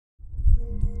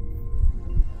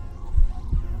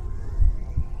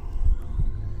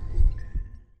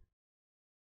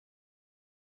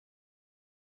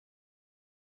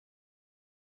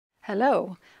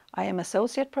Hello, I am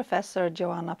Associate Professor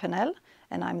Johanna Penell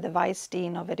and I'm the Vice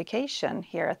Dean of Education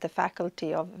here at the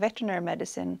Faculty of Veterinary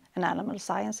Medicine and Animal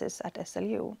Sciences at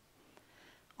SLU.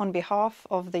 On behalf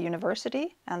of the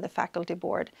University and the Faculty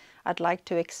Board, I'd like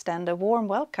to extend a warm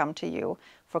welcome to you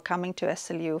for coming to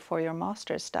SLU for your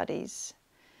master's studies.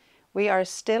 We are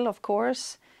still, of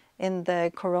course, in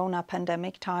the corona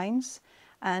pandemic times,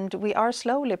 and we are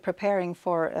slowly preparing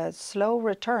for a slow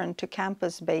return to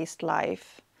campus-based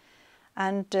life.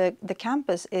 And the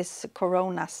campus is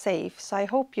corona safe, so I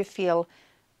hope you feel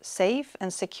safe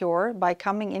and secure by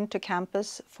coming into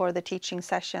campus for the teaching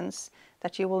sessions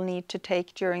that you will need to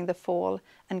take during the fall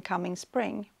and coming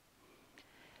spring.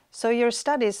 So your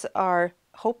studies are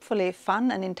hopefully fun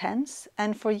and intense,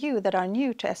 and for you that are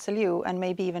new to SLU and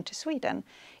maybe even to Sweden,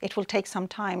 it will take some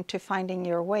time to finding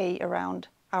your way around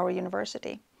our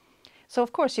university. So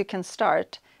of course you can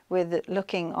start with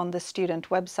looking on the student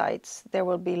websites. There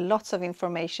will be lots of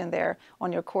information there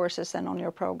on your courses and on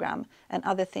your program and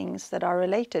other things that are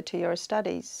related to your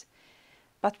studies.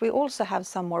 But we also have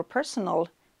some more personal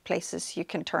places you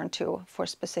can turn to for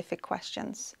specific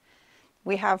questions.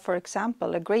 We have, for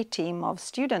example, a great team of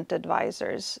student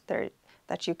advisors there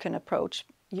that you can approach,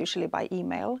 usually by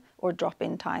email or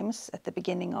drop-in times at the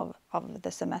beginning of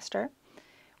the semester.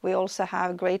 We also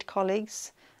have great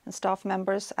colleagues and staff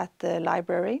members at the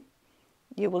library.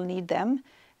 You will need them,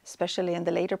 especially in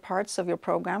the later parts of your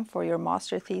program for your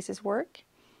master thesis work.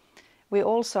 We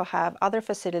also have other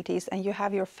facilities, and you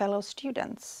have your fellow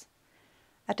students.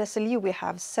 At SLU we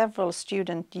have several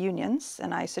student unions,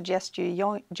 and I suggest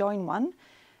you join one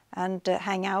and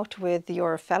hang out with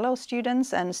your fellow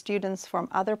students and students from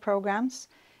other programs,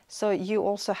 so you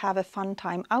also have a fun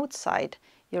time outside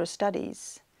your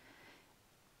studies.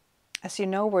 As you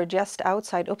know, we're just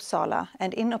outside Uppsala,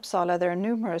 and in Uppsala there are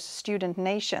numerous student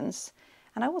nations,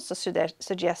 and I also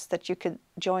suggest that you could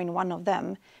join one of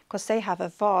them, because they have a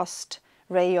vast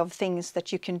array of things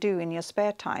that you can do in your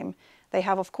spare time. They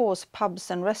have, of course,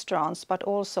 pubs and restaurants, but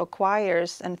also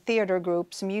choirs and theater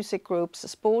groups, music groups,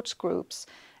 sports groups,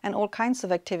 and all kinds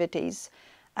of activities.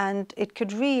 And it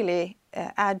could really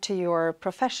add to your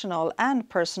professional and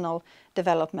personal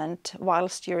development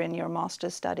whilst you're in your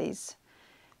master's studies.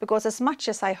 Because as much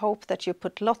as I hope that you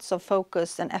put lots of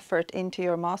focus and effort into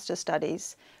your master's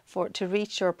studies to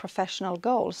reach your professional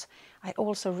goals, I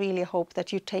also really hope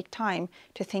that you take time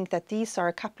to think that these are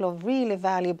a couple of really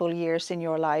valuable years in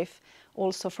your life,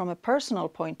 also from a personal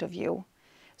point of view.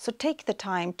 So take the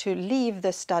time to leave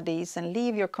the studies and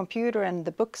leave your computer and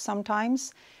the books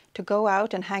sometimes, to go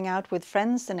out and hang out with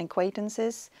friends and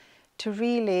acquaintances, to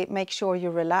really make sure you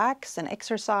relax and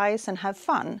exercise and have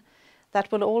fun. That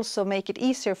will also make it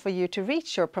easier for you to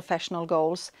reach your professional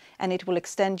goals, and it will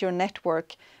extend your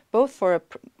network, both for a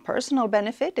personal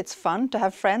benefit. It's fun to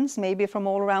have friends, maybe from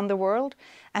all around the world,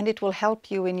 and it will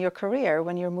help you in your career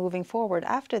when you're moving forward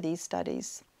after these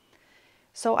studies.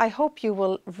 So I hope you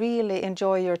will really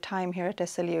enjoy your time here at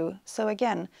SLU. So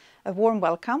again, a warm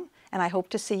welcome, and I hope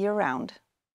to see you around.